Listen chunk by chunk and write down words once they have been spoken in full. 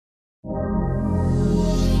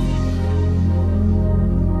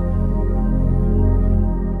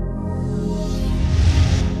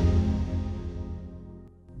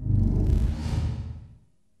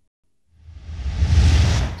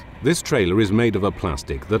This trailer is made of a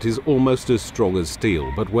plastic that is almost as strong as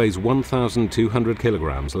steel but weighs 1,200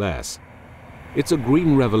 kilograms less. It's a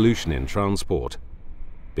green revolution in transport,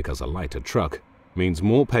 because a lighter truck means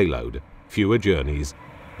more payload, fewer journeys,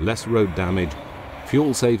 less road damage,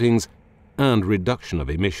 fuel savings and reduction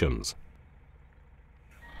of emissions.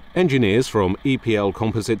 Engineers from EPL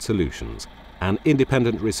Composite Solutions, an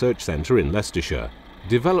independent research centre in Leicestershire,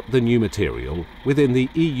 developed the new material within the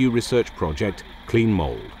EU research project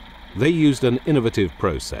CleanMould. They used an innovative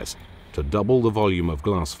process to double the volume of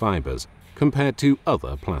glass fibres compared to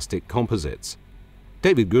other plastic composites.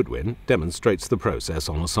 David Goodwin demonstrates the process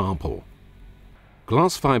on a sample.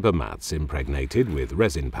 Glass fibre mats impregnated with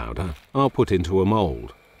resin powder are put into a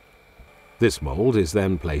mould. This mould is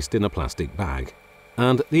then placed in a plastic bag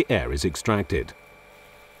and the air is extracted.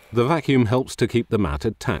 The vacuum helps to keep the mat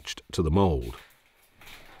attached to the mould.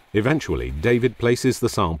 Eventually, David places the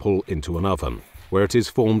sample into an oven, where it is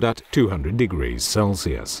formed at 200 degrees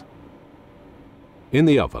Celsius. In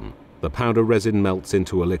the oven, the powder resin melts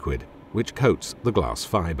into a liquid, which coats the glass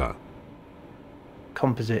fibre.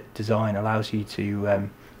 Composite design allows you to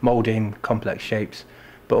mould in complex shapes,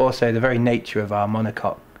 but also the very nature of our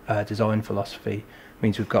monocoque design philosophy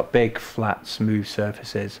means we've got big, flat, smooth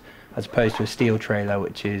surfaces, as opposed to a steel trailer,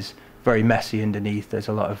 which is very messy underneath. There's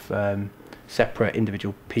a lot of separate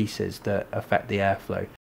individual pieces that affect the airflow.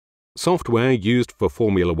 Software used for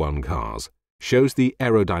Formula One cars shows the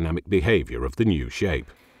aerodynamic behaviour of the new shape.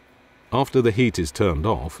 After the heat is turned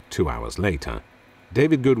off 2 hours later,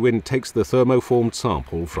 David Goodwin takes the thermoformed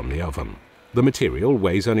sample from the oven. The material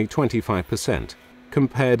weighs only 25%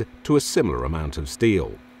 compared to a similar amount of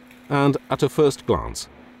steel. And at a first glance,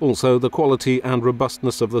 also the quality and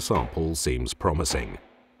robustness of the sample seems promising.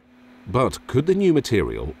 But could the new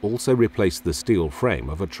material also replace the steel frame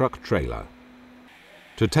of a truck trailer?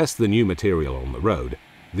 To test the new material on the road,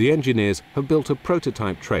 the engineers have built a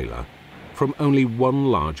prototype trailer from only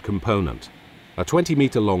one large component. A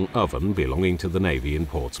 20-metre-long oven belonging to the Navy in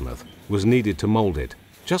Portsmouth was needed to mould it,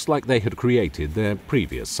 just like they had created their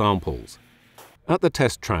previous samples. At the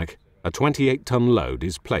test track, a 28-ton load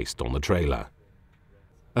is placed on the trailer.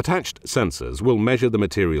 Attached sensors will measure the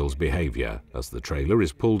material's behaviour as the trailer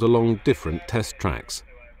is pulled along different test tracks.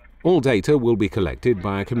 All data will be collected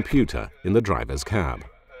by a computer in the driver's cab.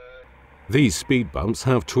 These speed bumps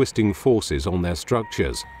have twisting forces on their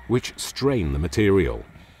structures, which strain the material.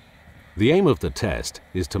 The aim of the test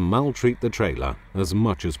is to maltreat the trailer as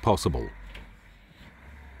much as possible.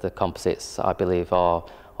 The composites, I believe, are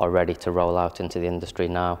ready to roll out into the industry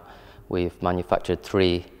now. We've manufactured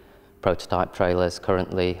 3 prototype trailers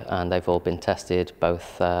currently, and they've all been tested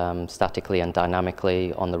both statically and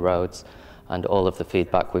dynamically on the roads. And all of the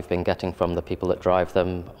feedback we've been getting from the people that drive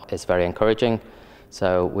them is very encouraging.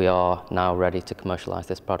 So we are now ready to commercialise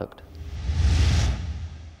this product.